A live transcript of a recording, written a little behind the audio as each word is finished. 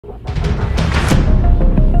Amen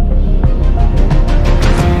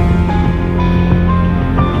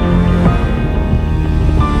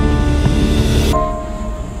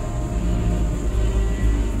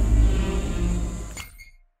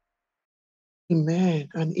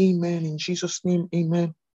and amen. In Jesus' name,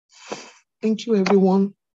 amen. Thank you,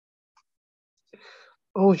 everyone.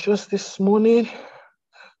 Oh, just this morning,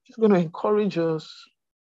 just going to encourage us,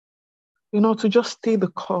 to just stay the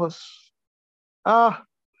course.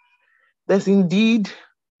 There's indeed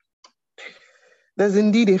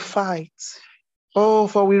a fight. Oh,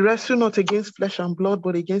 for we wrestle not against flesh and blood,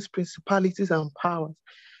 but against principalities and powers.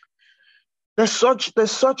 There's such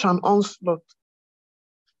an onslaught.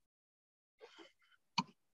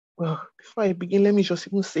 Well, before I begin, let me just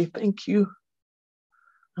even say thank you.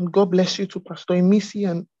 And God bless you to Pastor Emisi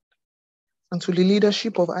and to the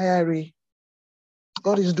leadership of IARA.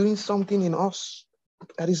 God is doing something in us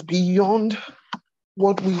that is beyond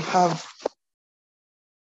what we have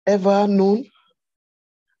ever known.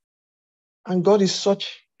 And God is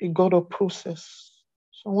such a God of process.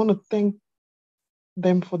 So I want to thank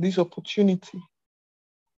them for this opportunity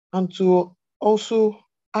and to also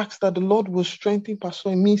ask that the Lord will strengthen Pastor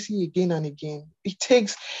Emisi again and again. It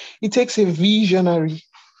takes a visionary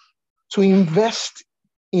to invest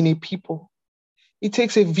in a people. It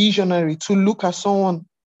takes a visionary to look at someone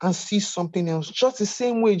and see something else. Just the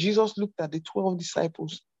same way Jesus looked at the 12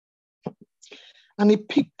 disciples and he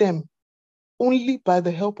picked them only by the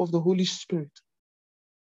help of the Holy Spirit.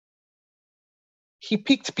 He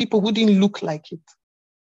picked people who didn't look like it.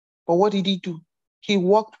 But what did he do? He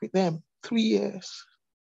walked with them 3 years.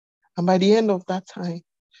 And by the end of that time,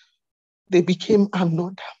 they became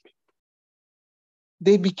another.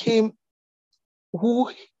 They became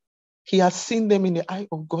who he had seen them in the eye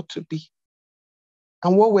of God to be.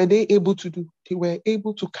 And what were they able to do? They were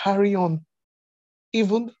able to carry on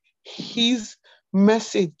even his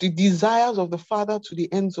message, the desires of the Father to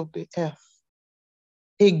the ends of the earth,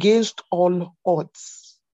 against all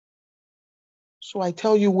odds. So I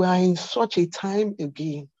tell you, we are in such a time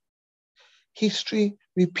again. History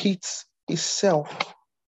repeats itself.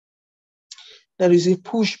 There is a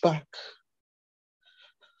pushback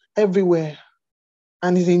everywhere,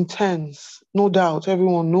 and it's intense. No doubt,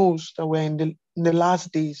 everyone knows that we're in the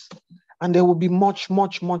last days, and there will be much,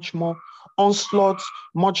 much, much more onslaughts,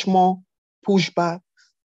 much more pushback,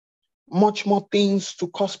 much more things to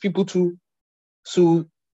cause people to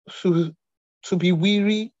be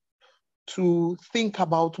weary, to think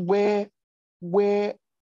about where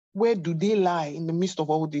do they lie in the midst of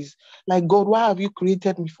all this? Like, God, why have you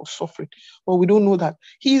created me for suffering? Well, we don't know that.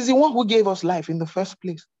 He is the one who gave us life in the first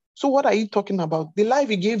place. So what are you talking about? The life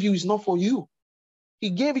he gave you is not for you. He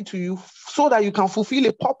gave it to you so that you can fulfill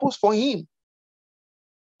a purpose for him.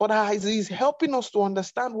 But as he's helping us to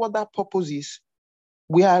understand what that purpose is,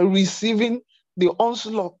 we are receiving the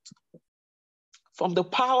onslaught from the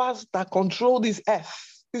powers that control this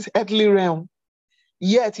earth, this earthly realm.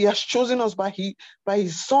 Yet he has chosen us by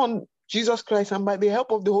his Son, Jesus Christ, and by the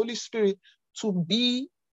help of the Holy Spirit to be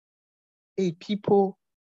a people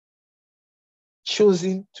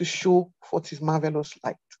chosen to show forth his marvelous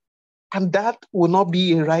light. And that will not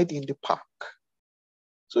be a ride in the park.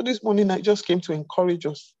 So this morning, I just came to encourage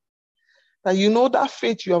us that that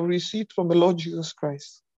faith you have received from the Lord Jesus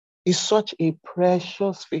Christ is such a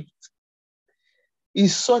precious faith.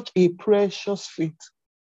 Is such a precious faith.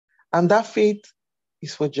 And that faith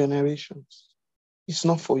is for generations. It's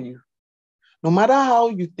not for you. No matter how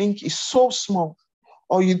you think it's so small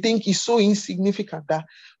or you think it's so insignificant that,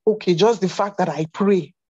 okay, just the fact that I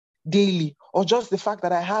pray daily or just the fact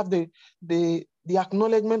that I have the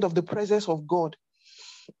acknowledgement of the presence of God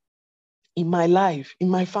in my life, in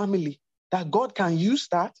my family, that God can use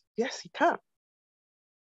that. Yes, he can.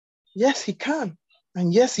 Yes, he can.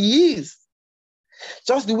 And yes, he is.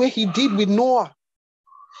 Just the way he did with Noah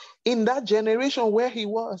in that generation where he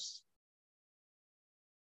was.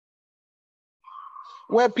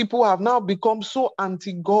 Where people have now become so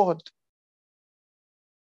anti-God.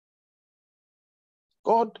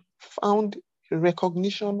 God found a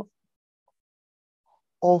recognition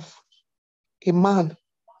of a man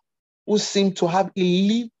who seemed to have a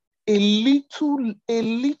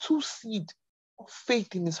little seed of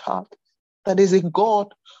faith in his heart. That is a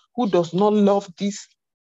God who does not love this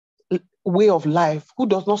way of life, who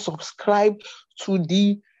does not subscribe to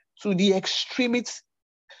the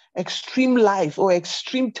extreme life or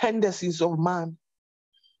extreme tendencies of man.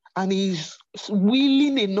 And he is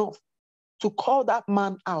willing enough to call that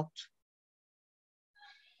man out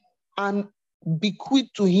and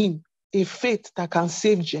bequeath to him a faith that can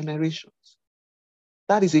save generations.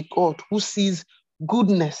 That is a God who sees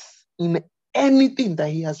goodness in anything that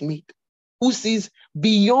he has made, who sees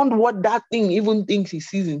beyond what that thing even thinks he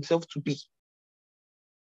sees himself to be.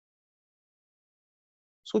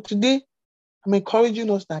 So today, I'm encouraging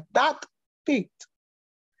us that faith,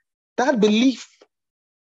 that belief,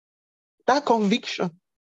 that conviction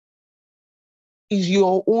is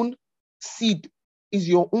your own seed, is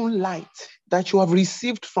your own light that you have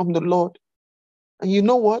received from the Lord. And you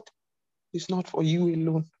know what? It's not for you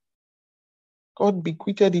alone. God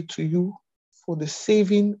bequeathed it to you for the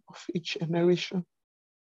saving of each generation.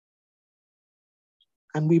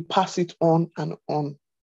 And we pass it on and on.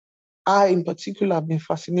 I, in particular, have been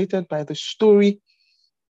fascinated by the story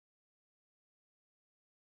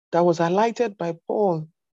that was highlighted by Paul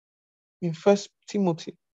in 1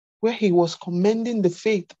 Timothy, where he was commending the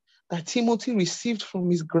faith that Timothy received from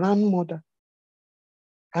his grandmother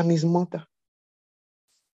and his mother.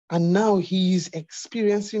 And now he is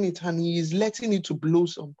experiencing it and he is letting it to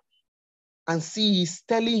blossom. And see, he's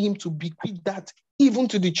telling him to bequeath that even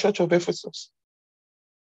to the church of Ephesus.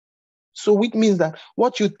 So which means that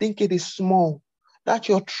what you think it is small, that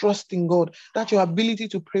your trust in God, that your ability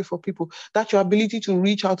to pray for people, that your ability to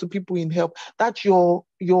reach out to people in help, that your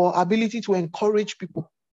ability to encourage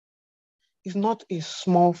people is not a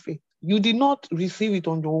small faith. You did not receive it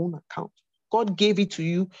on your own account. God gave it to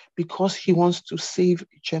you because he wants to save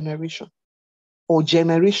a generation or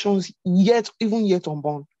generations even yet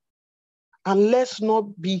unborn. And let's not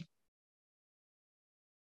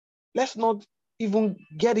even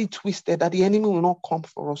get it twisted that the enemy will not come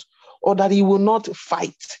for us or that he will not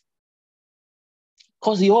fight.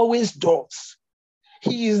 Because he always does.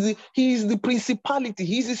 He is the principality.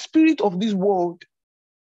 He is the spirit of this world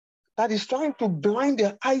that is trying to blind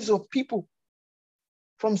the eyes of people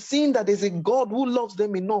from seeing that there's a God who loves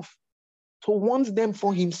them enough to want them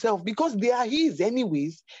for himself, because they are his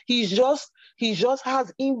anyways. He just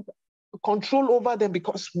has control over them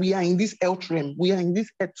because we are in this earth realm. We are in this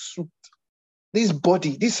earth suit, this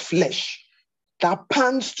body, this flesh that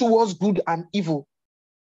pants towards good and evil.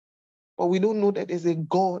 But we don't know that there's a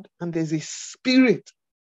God and there's a spirit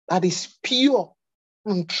that is pure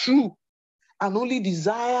and true and only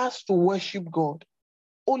desires to worship God,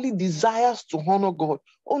 only desires to honor God,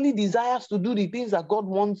 only desires to do the things that God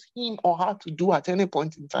wants him or her to do at any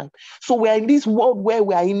point in time. So we're in this world where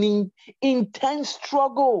we are in intense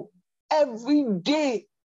struggle every day.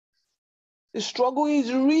 The struggle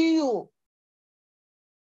is real.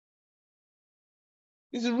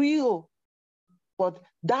 It's real. But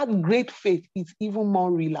that great faith is even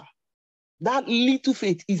more realer. That little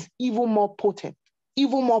faith is even more potent,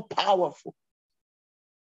 even more powerful.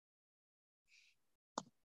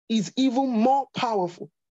 Is even more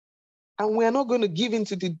powerful. And we're not going to give in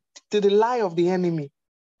to the lie of the enemy.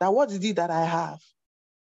 That what is it that I have?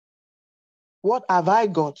 What have I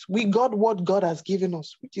got? We got what God has given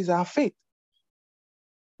us, which is our faith.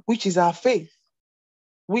 Which is our faith.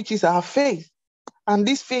 Which is our faith. And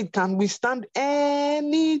this faith can withstand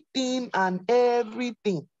anything and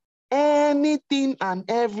everything. Anything and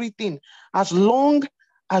everything. As long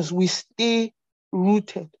as we stay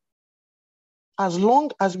rooted. As long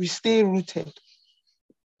as we stay rooted.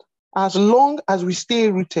 As long as we stay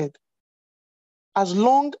rooted. As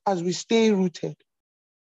long as we stay rooted.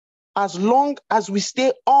 As long as we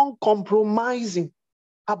stay uncompromising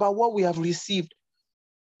about what we have received.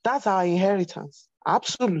 That's our inheritance.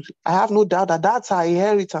 Absolutely. I have no doubt that that's our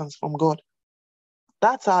inheritance from God.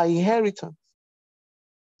 That's our inheritance.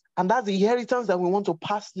 And that's the inheritance that we want to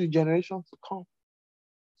pass to the generations to come.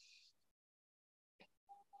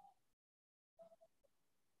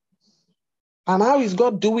 And how is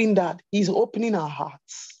God doing that? He's opening our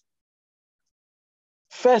hearts.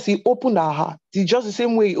 First, he opened our heart. It's just the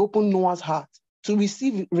same way he opened Noah's heart to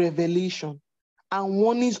receive revelation and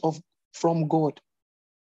warnings from God.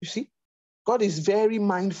 You see, God is very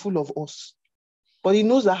mindful of us. But he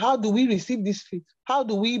knows that how do we receive this faith? How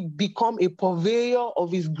do we become a purveyor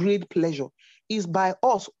of his great pleasure? Is by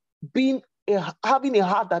us having a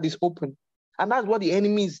heart that is open. And that's what the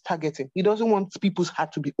enemy is targeting. He doesn't want people's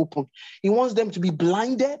heart to be open. He wants them to be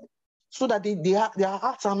blinded so that their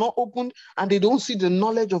hearts are not opened and they don't see the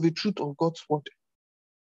knowledge of the truth of God's word.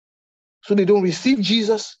 So they don't receive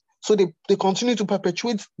Jesus. So they continue to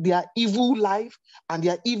perpetuate their evil life and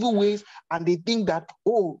their evil ways. And they think that,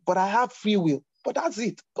 oh, but I have free will. But that's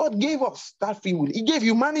it. God gave us that free will. He gave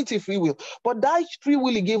humanity free will. But that free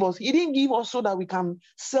will he gave us, he didn't give us so that we can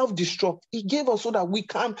self-destruct. He gave us so that we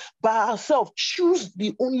can, by ourselves, choose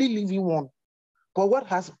the only living one. But what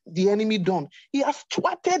has the enemy done? He has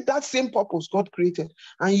thwarted that same purpose God created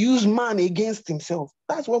and used man against himself.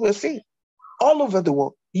 That's what we're seeing all over the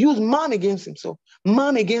world. Use man against himself,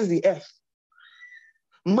 man against the earth,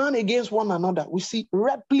 man against one another. We see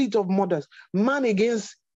replete of murders, man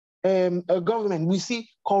against a government. We see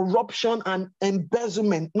corruption and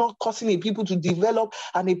embezzlement, not causing a people to develop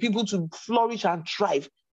and a people to flourish and thrive.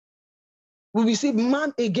 We will see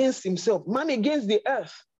man against himself, man against the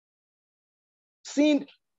earth. Seeing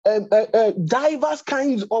diverse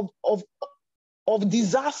kinds of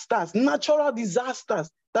disasters, natural disasters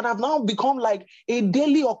that have now become like a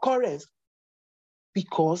daily occurrence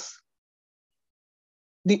because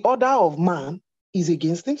the order of man is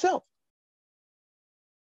against himself.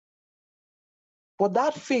 But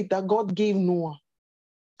that faith that God gave Noah,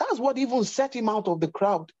 that's what even set him out of the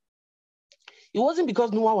crowd. It wasn't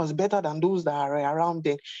because Noah was better than those that are around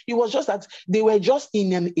them. It was just that they were just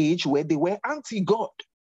in an age where they were anti-God.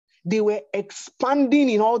 They were expanding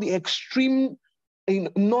in all the extreme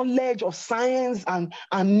knowledge of science and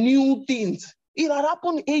new things. It had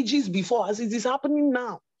happened ages before, as it is happening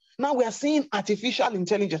now. Now we are seeing artificial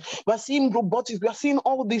intelligence. We are seeing robotics. We are seeing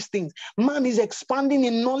all these things. Man is expanding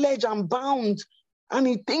in knowledge and bounds. And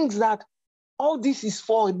he thinks that all this is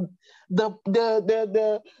for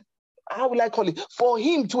the how will I call it? For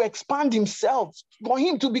him to expand himself, for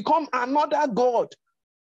him to become another God.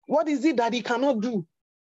 What is it that he cannot do?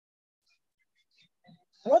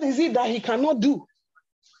 What is it that he cannot do?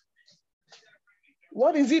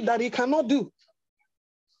 What is it that he cannot do?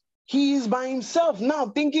 He is by himself now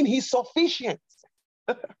thinking he's sufficient.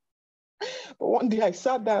 But one day I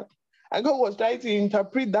sat there and God was trying to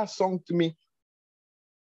interpret that song to me.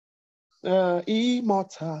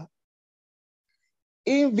 Immortal,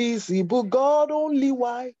 invisible, God only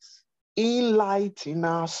wise, in light,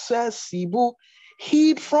 inaccessible,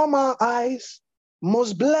 hid from our eyes,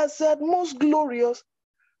 most blessed, most glorious,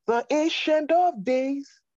 the ancient of days,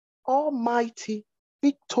 almighty,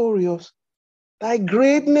 victorious. Thy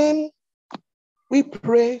great name we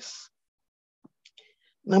praise.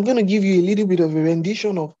 And I'm going to give you a little bit of a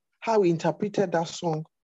rendition of how he interpreted that song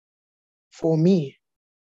for me.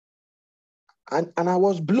 And I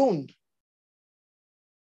was blown.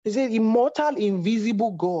 He said, immortal,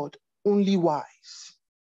 invisible God, only wise.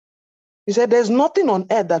 He said, there's nothing on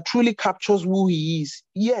earth that truly captures who he is,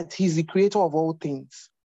 yet he's the creator of all things.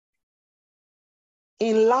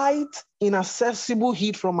 In light, inaccessible,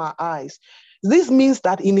 hid from our eyes. This means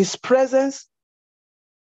that in his presence,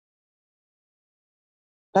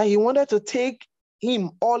 that he wanted to take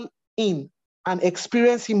him all in and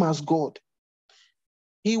experience him as God.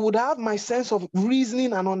 He would have my sense of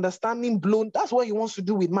reasoning and understanding blown. That's what he wants to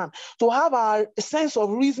do with man. To have our sense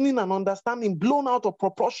of reasoning and understanding blown out of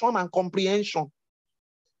proportion and comprehension.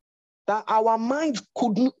 That our minds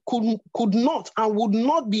could not and would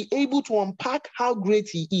not be able to unpack how great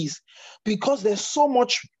he is. Because there's so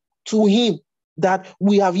much to him that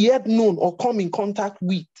we have yet known or come in contact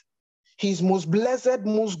with. He's most blessed,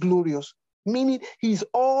 most glorious. Meaning he's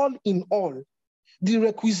all in all. The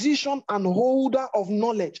requisition and holder of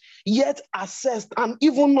knowledge, yet assessed and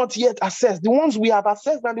even not yet assessed. The ones we have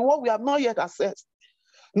assessed and the ones we have not yet assessed.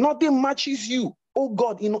 Nothing matches you, oh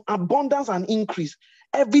God, in abundance and increase.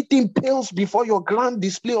 Everything pales before your grand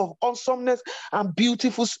display of awesomeness and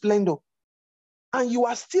beautiful splendor. And you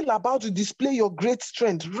are still about to display your great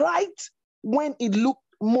strength right when it looked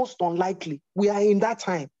most unlikely. We are in that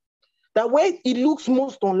time. That way it looks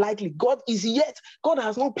most unlikely. God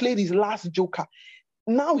has not played his last joker.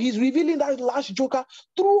 Now he's revealing that last joker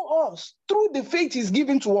through us, through the faith he's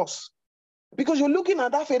given to us. Because you're looking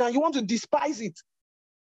at that faith and you want to despise it.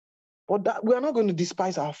 But we are not going to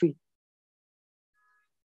despise our faith.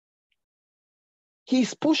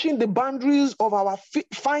 He's pushing the boundaries of our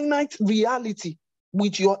finite reality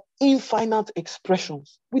with your infinite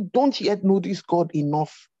expressions. We don't yet know this God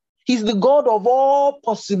enough. He's the God of all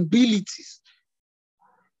possibilities.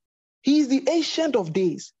 He's the ancient of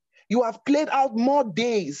days. You have played out more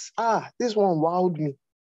days. This one wowed me.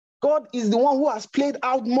 God is the one who has played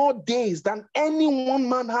out more days than any one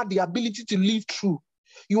man had the ability to live through.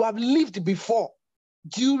 You have lived before,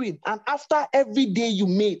 during, and after every day you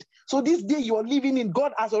made. So this day you are living in,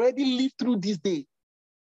 God has already lived through this day.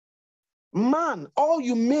 Man, all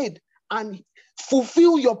you made and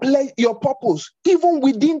fulfill your purpose, even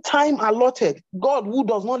within time allotted. God, who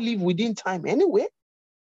does not live within time anyway.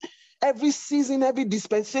 Every season, every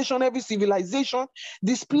dispensation, every civilization,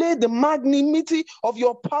 display the magnanimity of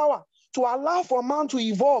your power to allow for man to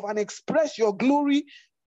evolve and express your glory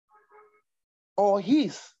or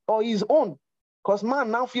his own. Because man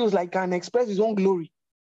now feels like can express his own glory.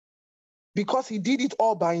 Because he did it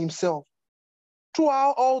all by himself.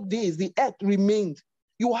 Throughout all days, the earth remained.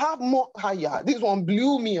 You have more higher. This one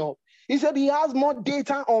blew me up. He said he has more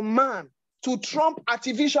data on man to trump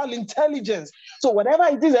artificial intelligence. So whatever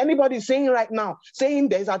it is anybody is saying right now, saying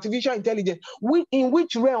there's artificial intelligence, in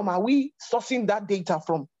which realm are we sourcing that data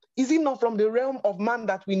from? Is it not from the realm of man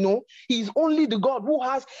that we know? He is only the God who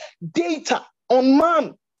has data on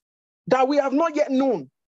man that we have not yet known.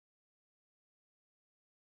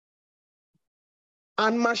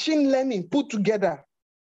 And machine learning put together,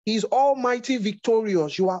 he's almighty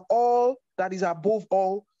victorious. You are all that is above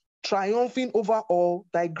all, triumphing over all.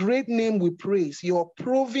 Thy great name we praise. Your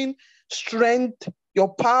proving strength,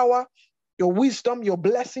 your power, your wisdom, your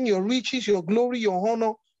blessing, your riches, your glory, your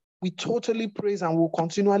honor, we totally praise and will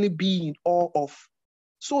continually be in awe of.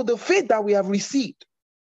 So the faith that we have received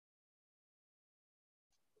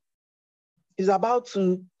is about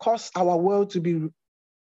to cause our world to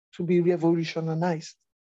be revolutionized.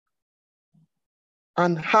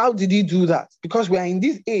 And how did he do that? Because we are in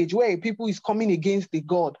this age where people is coming against the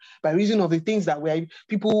God by reason of the things that we are,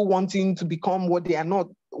 people wanting to become what they are not,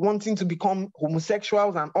 wanting to become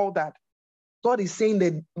homosexuals and all that. God is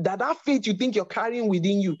saying that faith you think you're carrying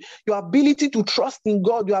within you, your ability to trust in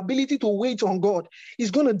God, your ability to wait on God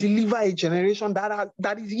is going to deliver a generation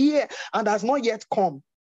that is here and has not yet come.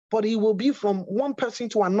 But it will be from one person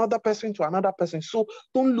to another person to another person. So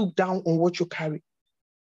don't look down on what you carry.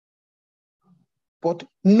 But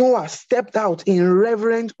Noah stepped out in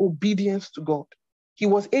reverent obedience to God. He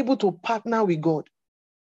was able to partner with God.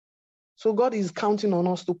 So God is counting on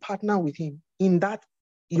us to partner with him in that,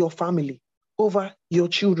 your family, over your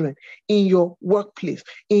children, in your workplace,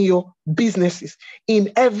 in your businesses,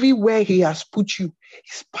 in everywhere he has put you.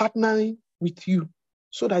 He's partnering with you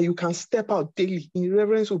so that you can step out daily in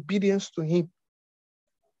reverence obedience to him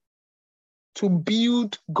to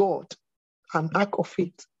build God an ark of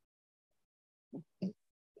faith.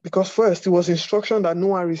 Because first, it was instruction that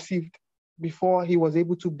Noah received before he was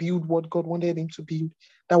able to build what God wanted him to build,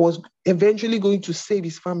 that was eventually going to save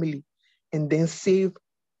his family and then save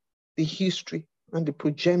the history and the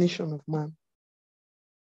progenition of man.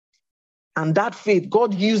 And that faith,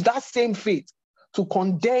 God used that same faith to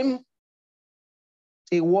condemn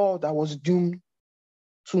a world that was doomed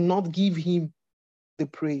to not give him the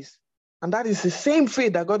praise. And that is the same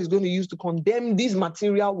faith that God is going to use to condemn this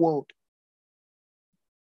material world.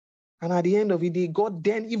 And at the end of the day, God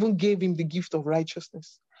then even gave him the gift of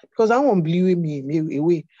righteousness. Because that one blew him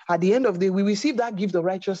away. At the end of the day, we receive that gift of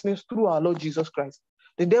righteousness through our Lord Jesus Christ.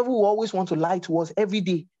 The devil will always want to lie to us every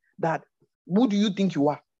day that, who do you think you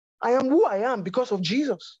are? I am who I am because of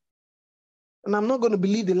Jesus. And I'm not going to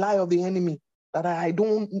believe the lie of the enemy that I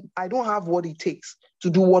don't have what it takes to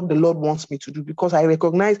do what the Lord wants me to do, because I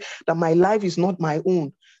recognize that my life is not my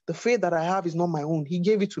own. The faith that I have is not my own. He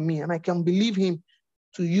gave it to me, and I can believe him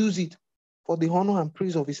to use it for the honor and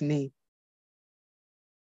praise of his name.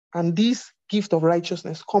 And this gift of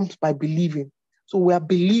righteousness comes by believing. So we are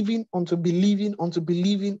believing unto believing unto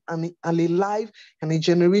believing, and a life and a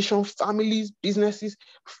generation, families, businesses,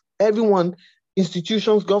 everyone,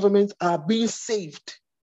 institutions, governments are being saved.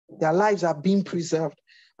 Their lives are being preserved.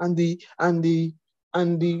 And the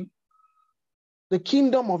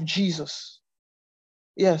kingdom of Jesus,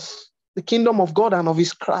 yes, the kingdom of God and of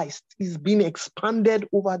his Christ is being expanded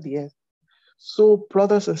over the earth. So,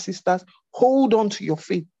 brothers and sisters, hold on to your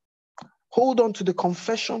faith. Hold on to the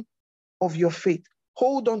confession of your faith.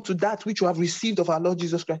 Hold on to that which you have received of our Lord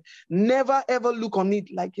Jesus Christ. Never, ever look on it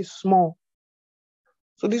like it's small.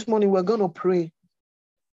 So this morning, we're going to pray.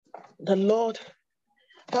 The Lord,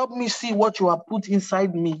 help me see what you have put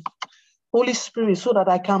inside me, Holy Spirit, so that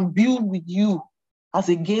I can build with you as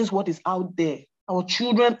against what is out there. Our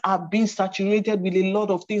children are being saturated with a lot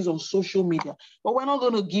of things on social media, but we're not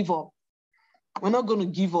going to give up. We're not going to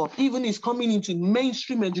give up. Even it's coming into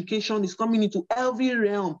mainstream education, it's coming into every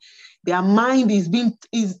realm. Their mind is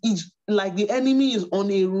like the enemy is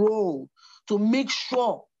on a roll to make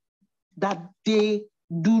sure that they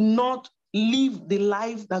do not live the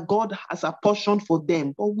life that God has apportioned for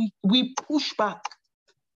them. But we push back.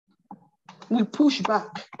 We push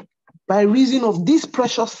back by reason of this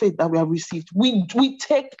precious faith that we have received. We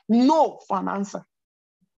take no for an answer.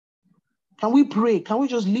 Can we pray? Can we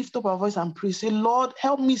just lift up our voice and pray? Say, Lord,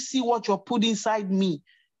 help me see what you're put inside me.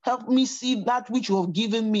 Help me see that which you have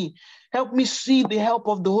given me. Help me see the help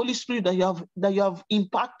of the Holy Spirit that you have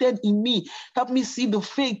impacted in me. Help me see the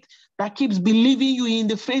faith that keeps believing you in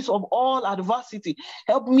the face of all adversity.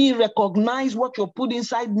 Help me recognize what you put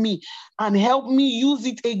inside me and help me use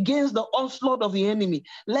it against the onslaught of the enemy.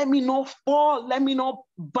 Let me not fall. Let me not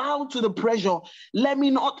bow to the pressure. Let me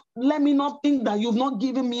not think that you've not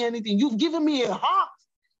given me anything. You've given me a heart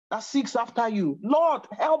that seeks after you. Lord,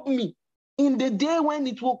 help me In the day when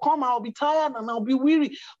it will come, I'll be tired and I'll be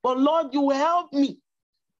weary. But Lord, you will help me.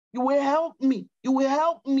 You will help me. You will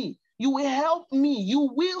help me. You will help me. You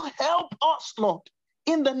will help us, Lord.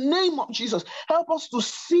 In the name of Jesus, help us to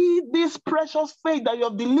see this precious faith that you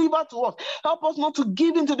have delivered to us. Help us not to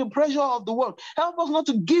give into the pressure of the world. Help us not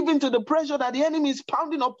to give into the pressure that the enemy is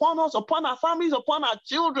pounding upon us, upon our families, upon our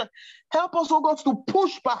children. Help us, oh God, to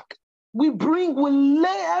push back. We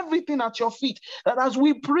lay everything at your feet. That as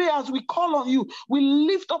we pray, as we call on you, we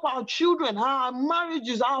lift up our children, our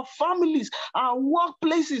marriages, our families, our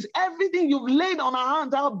workplaces, everything you've laid on our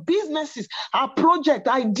hands, our businesses, our project,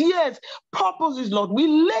 ideas, purposes, Lord. We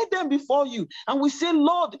lay them before you and we say,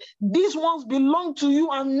 Lord, these ones belong to you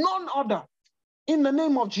and none other. In the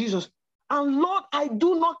name of Jesus. And Lord, I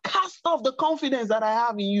do not cast off the confidence that I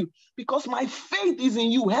have in you because my faith is in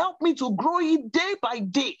you. Help me to grow it day by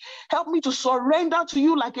day. Help me to surrender to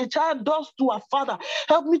you like a child does to a father.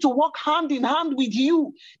 Help me to walk hand in hand with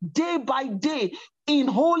you day by day in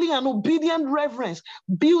holy and obedient reverence,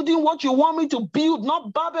 building what you want me to build,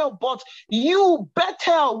 not Babel, but you,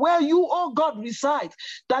 Bethel, where you, oh God, reside.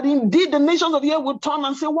 That indeed the nations of the earth will turn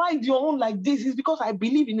and say, why is your own like this? It's because I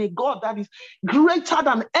believe in a God that is greater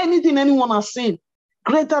than anything anyone has seen,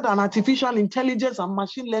 greater than artificial intelligence and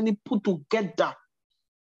machine learning put together.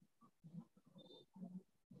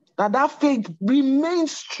 That faith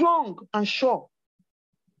remains strong and sure.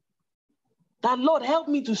 That Lord, help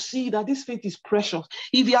me to see that this faith is precious.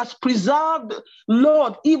 If he has preserved,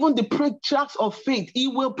 Lord, even the patriarchs of faith, he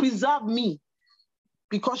will preserve me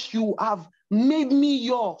because you have made me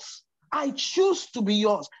yours. I choose to be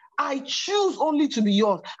yours. I choose only to be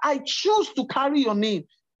yours. I choose to carry your name.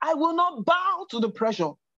 I will not bow to the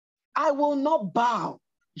pressure. I will not bow.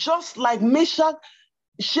 Just like Meshach,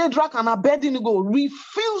 Shadrach, and Abednego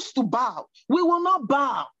refused to bow. We will not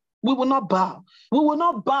bow. We will not bow. We will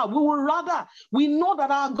not bow. We will rather, we know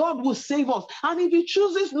that our God will save us. And if he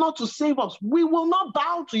chooses not to save us, we will not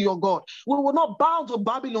bow to your God. We will not bow to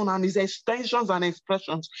Babylon and his extensions and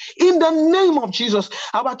expressions. In the name of Jesus,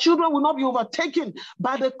 our children will not be overtaken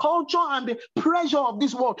by the culture and the pressure of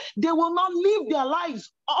this world. They will not live their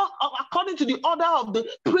lives according to the order of the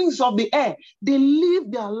prince of the air. They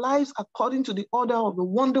live their lives according to the order of the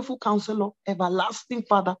wonderful counselor, everlasting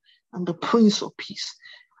Father, and the Prince of Peace.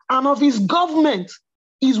 And of his government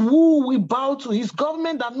is who we bow to, his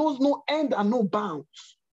government that knows no end and no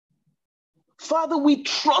bounds. Father, we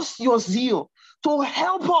trust your zeal to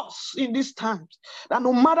help us in these times, that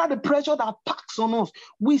no matter the pressure that packs on us,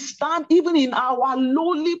 we stand even in our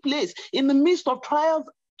lowly place, in the midst of trials,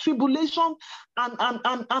 tribulation,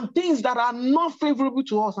 and things that are not favorable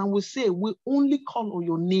to us, and we say, we only call on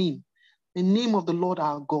your name, the name of the Lord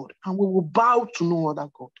our God, and we will bow to no other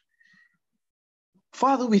God.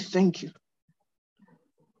 Father, we thank you.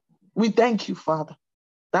 We thank you, Father,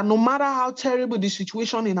 that no matter how terrible the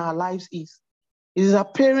situation in our lives is, it is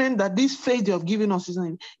apparent that this faith you have given us is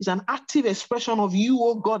an active expression of you,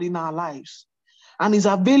 oh God, in our lives, and is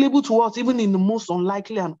available to us even in the most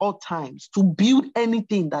unlikely and odd times to build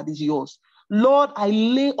anything that is yours. Lord, I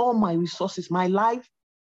lay all my resources, my life,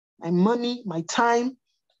 my money, my time,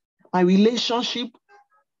 my relationship,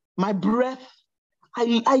 my breath,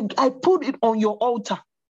 I put it on your altar,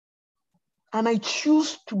 and I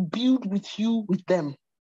choose to build with you, with them,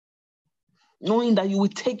 knowing that you will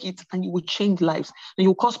take it and you will change lives, and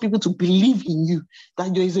you will cause people to believe in you,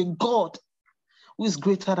 that there is a God who is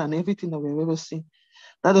greater than everything that we've ever seen.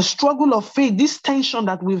 That the struggle of faith, this tension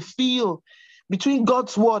that we feel between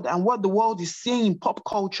God's word and what the world is saying in pop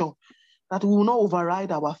culture, that we will not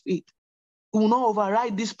override our faith. We will not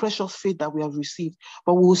override this precious faith that we have received,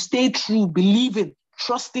 but we will stay true, believing,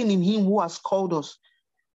 trusting in him who has called us,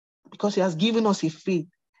 because he has given us a faith.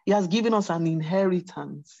 He has given us an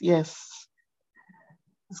inheritance. Yes.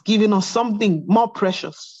 He's given us something more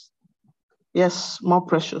precious. Yes, more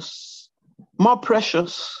precious. More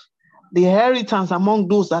precious. The inheritance among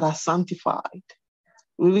those that are sanctified.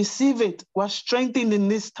 We receive it. We're strengthened in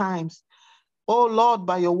these times. Oh Lord,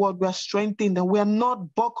 by your word, we are strengthened, and we are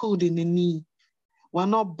not buckled in the knee. We're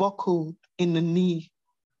not buckled in the knee.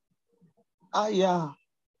 Yeah.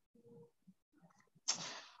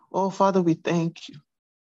 Oh, Father, we thank you.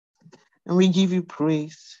 And we give you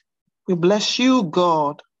praise. We bless you,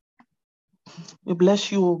 God. We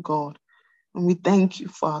bless you, oh God. And we thank you,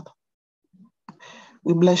 Father.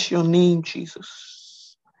 We bless your name,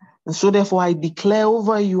 Jesus. And so therefore, I declare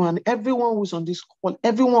over you and everyone who's on this call,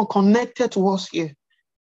 everyone connected to us here,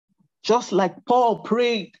 just like Paul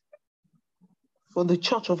prayed for the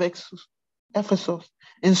church of Ephesus.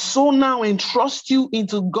 And so now entrust you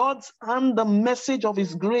into God's and the message of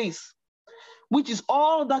his grace, which is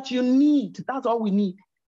all that you need. That's all we need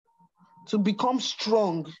to become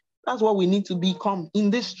strong. That's what we need to become in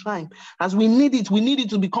this time. As we need it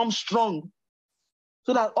to become strong,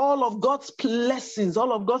 so that all of God's blessings,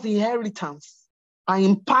 all of God's inheritance are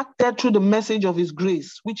impacted through the message of his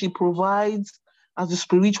grace, which he provides as the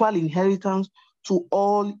spiritual inheritance to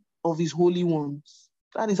all of his holy ones.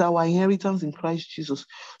 That is our inheritance in Christ Jesus.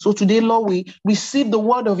 So today, Lord, we receive the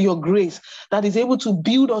word of your grace that is able to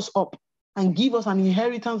build us up and give us an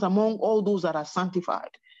inheritance among all those that are sanctified.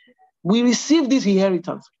 We receive this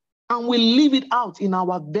inheritance and we live it out in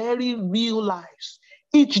our very real lives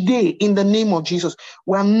each day in the name of Jesus.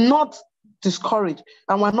 We're not discouraged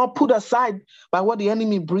and we're not put aside by what the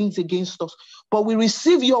enemy brings against us, but we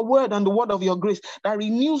receive your word and the word of your grace that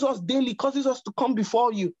renews us daily, causes us to come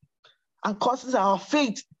before you and causes our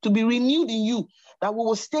faith to be renewed in you, that we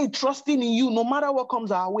will stay trusting in you no matter what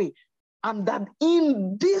comes our way. And that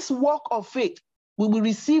in this walk of faith, we will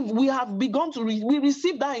receive, we have begun to, we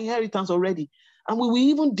receive that inheritance already. And we will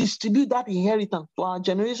even distribute that inheritance to our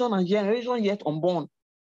generation and generation yet unborn.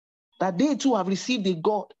 That they too have received a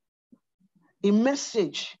God, a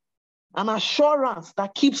message, an assurance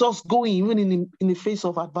that keeps us going even in the face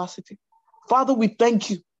of adversity. Father, we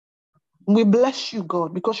thank you. We bless you,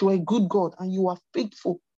 God, because you are a good God and you are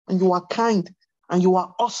faithful and you are kind and you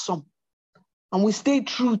are awesome. And we stay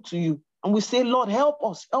true to you. And we say, Lord, help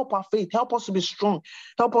us, help our faith, help us to be strong,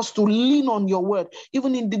 help us to lean on your word.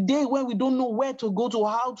 Even in the day when we don't know where to go to,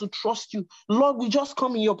 how to trust you. Lord, we just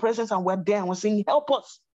come in your presence and we're there and we're saying, help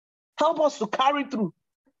us to carry through.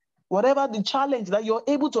 Whatever the challenge, that you're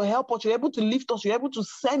able to help us, you're able to lift us, you're able to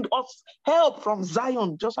send us help from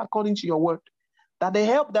Zion, just according to your word. That the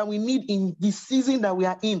help that we need in this season that we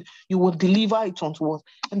are in, you will deliver it unto us.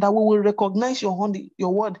 And that we will recognize your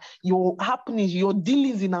word, your happenings, your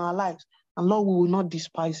dealings in our lives. And Lord, we will not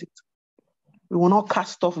despise it. We will not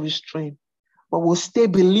cast off restraint, but we'll stay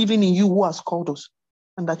believing in you who has called us.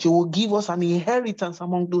 And that you will give us an inheritance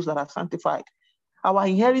among those that are sanctified. Our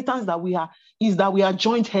inheritance is that we are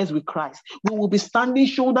joint heirs with Christ. We will be standing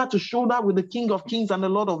shoulder to shoulder with the King of Kings and the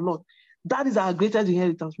Lord of Lords. That is our greatest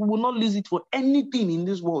inheritance. We will not lose it for anything in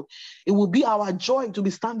this world. It will be our joy to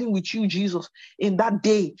be standing with you, Jesus, in that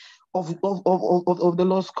day of the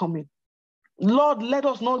Lord's coming. Lord, let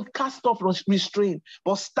us not cast off restraint,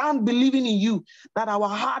 but stand believing in you, that our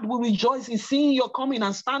heart will rejoice in seeing your coming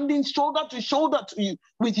and standing shoulder to shoulder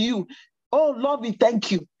with you. Oh, Lord, we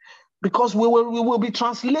thank you, because we will be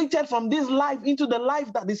translated from this life into the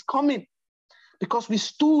life that is coming, because we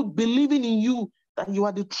stood believing in you, that you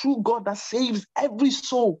are the true God that saves every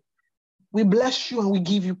soul. We bless you and we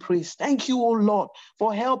give you praise. Thank you, oh Lord,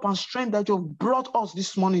 for help and strength that you have brought us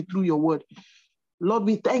this morning through your word. Lord,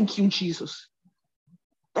 we thank you, Jesus.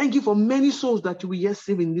 Thank you for many souls that you will yet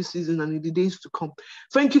save in this season and in the days to come.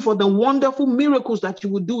 Thank you for the wonderful miracles that you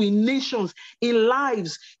will do in nations, in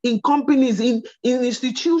lives, in companies, in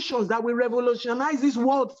institutions that will revolutionize this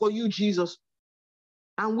world for you, Jesus.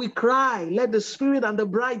 And we cry, let the Spirit and the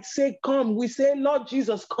bride say, come. We say, Lord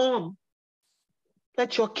Jesus, come.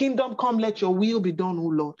 Let your kingdom come. Let your will be done, O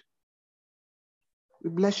Lord.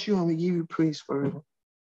 We bless you and we give you praise forever.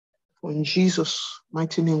 For in Jesus'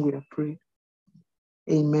 mighty name we have prayed.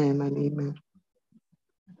 Amen and amen.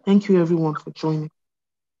 Thank you, everyone, for joining.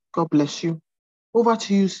 God bless you. Over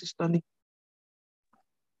to you, Sister Nick.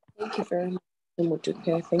 Thank you very much,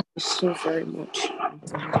 Modupe. Thank you so very much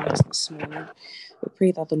for having us this morning. We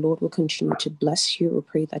pray that the Lord will continue to bless you. We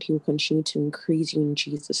pray that he will continue to increase you in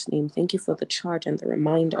Jesus' name. Thank you for the charge and the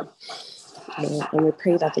reminder. And we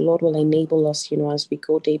pray that the Lord will enable us, as we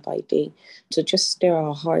go day by day, to just stir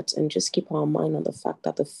our hearts and just keep our mind on the fact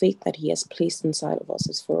that the faith that he has placed inside of us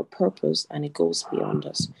is for a purpose and it goes beyond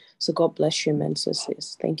us. So God bless you immensely,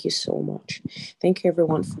 sis. Thank you so much. Thank you,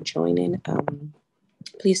 everyone, for joining.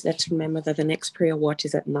 Please let's remember that the next prayer watch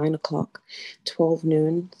is at 9 o'clock, 12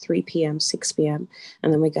 noon, 3 p.m., 6 p.m.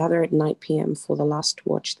 And then we gather at 9 p.m. for the last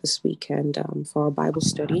watch this weekend for our Bible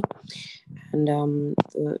study. And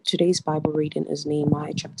today's Bible reading is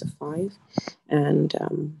Nehemiah chapter 5. And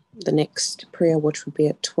the next prayer watch will be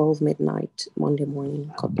at 12 midnight, Monday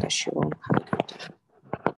morning. God bless you all. Have a good day.